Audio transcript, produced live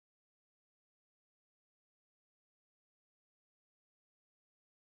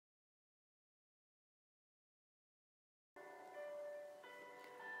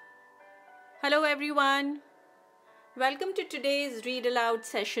Hello everyone. Welcome to today's read aloud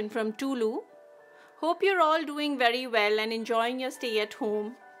session from Tulu. Hope you're all doing very well and enjoying your stay at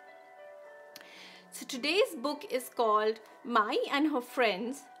home. So today's book is called Mai and Her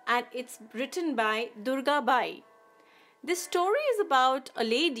Friends and it's written by Durga Bai. This story is about a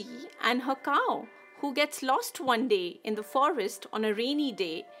lady and her cow who gets lost one day in the forest on a rainy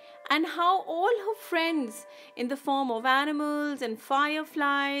day, and how all her friends in the form of animals and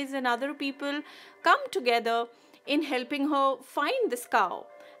fireflies and other people come together in helping her find this cow,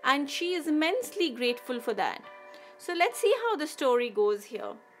 and she is immensely grateful for that. So let's see how the story goes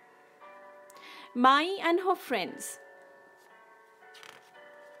here. Mai and her friends.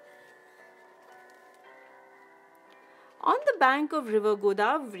 On the bank of river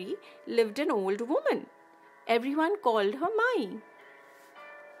Godavari lived an old woman. Everyone called her Mai.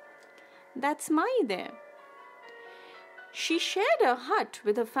 That's Mai there. She shared a hut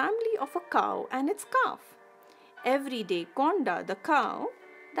with a family of a cow and its calf. Every day Konda the cow,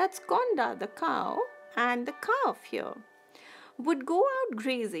 that's Konda the cow and the calf here, would go out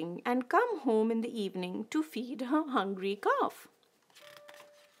grazing and come home in the evening to feed her hungry calf.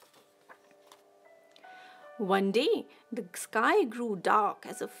 One day, the sky grew dark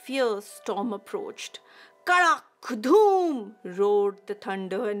as a fierce storm approached. Kadak, dhoom, roared the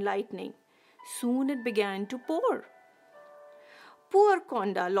thunder and lightning. Soon it began to pour. Poor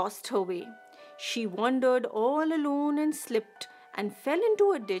Konda lost her way. She wandered all alone and slipped and fell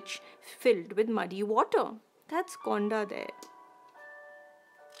into a ditch filled with muddy water. That's Konda there.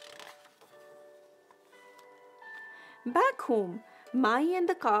 Back home, Mai and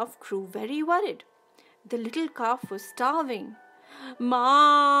the calf grew very worried. The little calf was starving.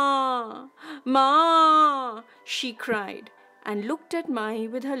 Ma! Ma! She cried and looked at Mai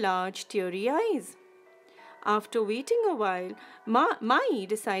with her large teary eyes. After waiting a while, Mai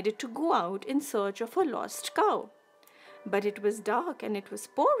decided to go out in search of her lost cow. But it was dark and it was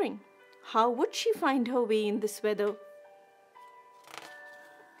pouring. How would she find her way in this weather?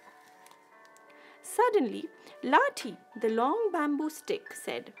 Suddenly, Lati, the long bamboo stick,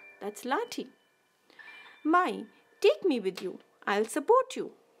 said, "That's Lati. Mai, take me with you. I'll support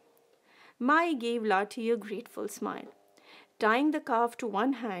you." Mai gave Lati a grateful smile. Tying the calf to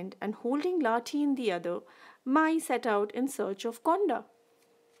one hand and holding Lati in the other, Mai set out in search of Konda.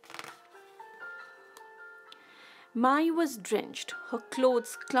 Mai was drenched, her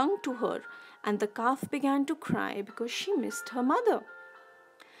clothes clung to her, and the calf began to cry because she missed her mother.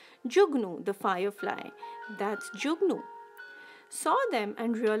 Jugnu, the firefly, that's Jugnu, saw them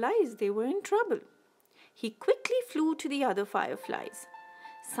and realized they were in trouble. He quickly flew to the other fireflies.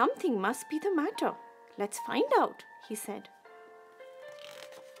 "Something must be the matter. Let's find out," he said.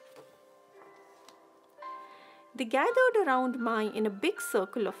 They gathered around Mai in a big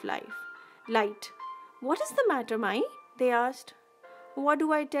circle of light. "What is the matter, Mai?" they asked. "What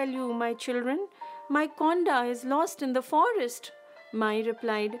do I tell you, my children? My Konda is lost in the forest," Mai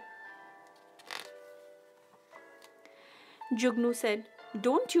replied. Jugnu said,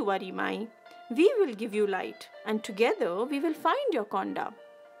 "Don't you worry, Mai. We will give you light, and together we will find your Konda."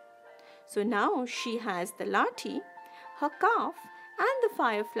 So now she has the Lati, her calf, and the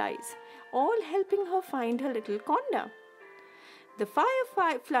fireflies, all helping her find her little Konda. The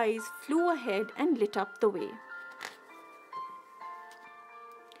fireflies flew ahead and lit up the way.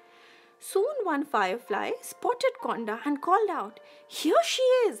 Soon one firefly spotted Konda and called out, "Here she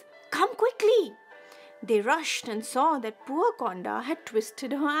is! Come quickly!" They rushed and saw that poor Konda had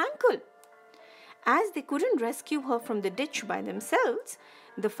twisted her ankle. As they couldn't rescue her from the ditch by themselves,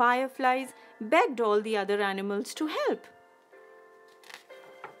 the fireflies begged all the other animals to help.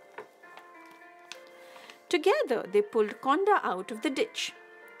 Together, they pulled Konda out of the ditch.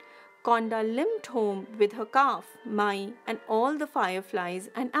 Konda limped home with her calf, Mai, and all the fireflies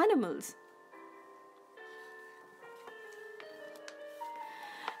and animals.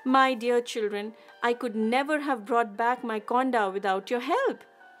 "My dear children, I could never have brought back my Konda without your help.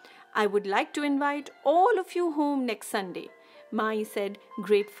 I would like to invite all of you home next Sunday," Mai said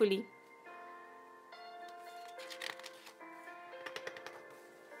gratefully.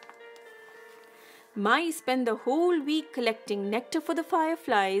 Mai spent the whole week collecting nectar for the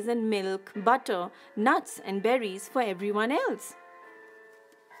fireflies and milk, butter, nuts and berries for everyone else.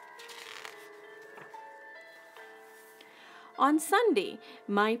 On Sunday,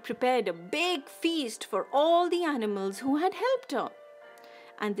 Mai prepared a big feast for all the animals who had helped her,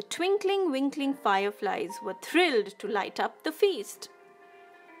 and the twinkling, winkling fireflies were thrilled to light up the feast.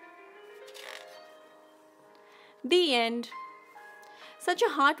 The end. Such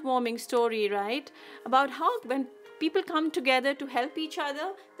a heartwarming story, right? About how when people come together to help each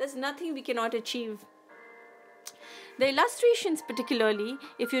other, there's nothing we cannot achieve. The illustrations particularly,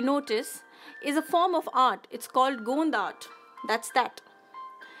 if you notice, is a form of art. It's called Gond art. That's that.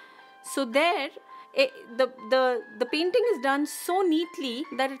 So there, the painting is done so neatly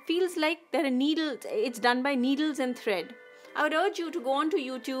that it feels like there are needles. It's done by needles and thread. I would urge you to go onto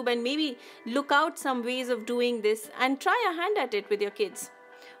YouTube and maybe look out some ways of doing this and try a hand at it with your kids.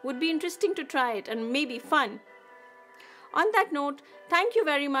 Would be interesting to try it and maybe fun. On that note, thank you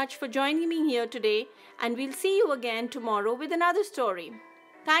very much for joining me here today, and we'll see you again tomorrow with another story.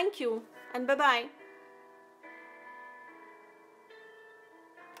 Thank you and bye-bye.